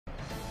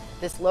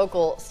This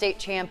local state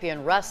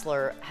champion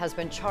wrestler has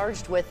been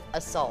charged with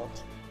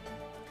assault.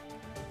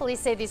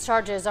 Police say these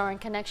charges are in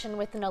connection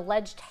with an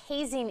alleged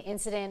hazing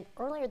incident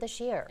earlier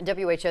this year. WHO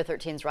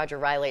 13's Roger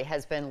Riley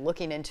has been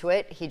looking into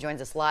it. He joins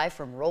us live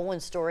from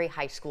Roland-Story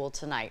High School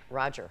tonight.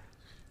 Roger.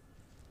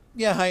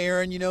 Yeah, hi,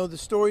 Aaron. You know, the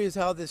story is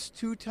how this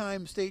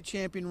two-time state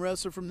champion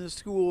wrestler from this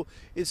school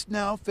is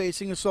now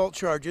facing assault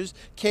charges.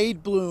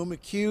 Kade Blume,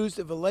 accused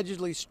of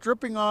allegedly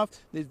stripping off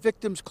the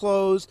victim's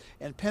clothes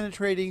and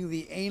penetrating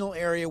the anal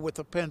area with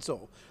a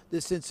pencil.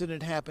 This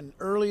incident happened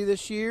early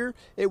this year.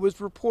 It was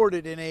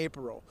reported in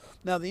April.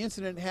 Now, the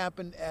incident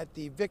happened at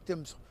the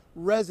victim's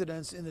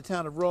residence in the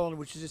town of Roland,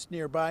 which is just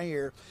nearby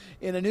here.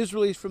 In a news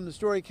release from the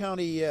Story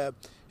County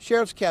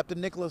Sheriff's Captain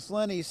Nicholas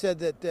Lenny said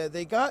that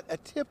they got a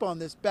tip on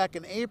this back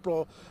in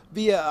April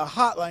via a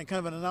hotline, kind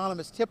of an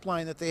anonymous tip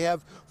line that they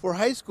have for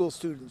high school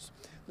students.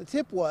 The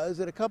tip was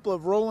that a couple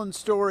of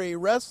Roland-Story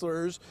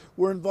wrestlers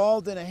were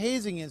involved in a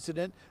hazing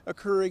incident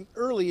occurring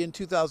early in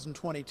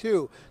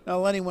 2022. Now,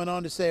 Lenny went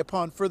on to say,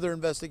 upon further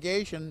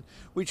investigation,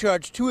 we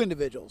charged two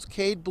individuals.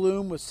 Kade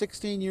Blume was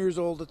 16 years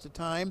old at the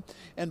time,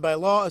 and by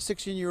law, a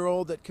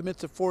 16-year-old that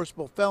commits a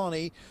forcible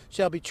felony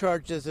shall be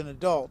charged as an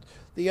adult.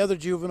 The other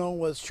juvenile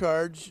was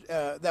charged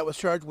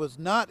was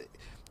not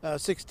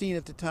 16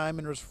 at the time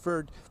and was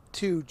referred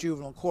to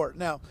juvenile court.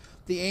 Now,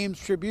 the Ames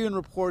Tribune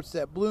reports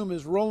that Blume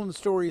is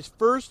Roland-Story's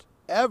first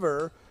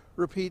ever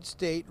repeat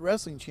state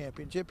wrestling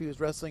championship. He was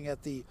wrestling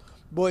at the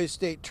boys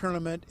state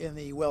tournament in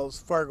the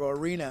Wells Fargo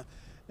Arena.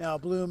 Now,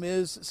 Blume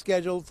is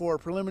scheduled for a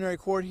preliminary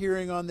court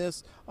hearing on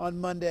this on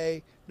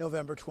Monday,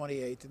 November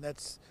 28th, and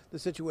that's the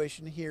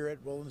situation here at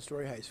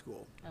Roland-Story High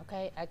School.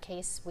 Okay, a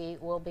case we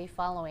will be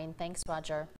following. Thanks, Roger.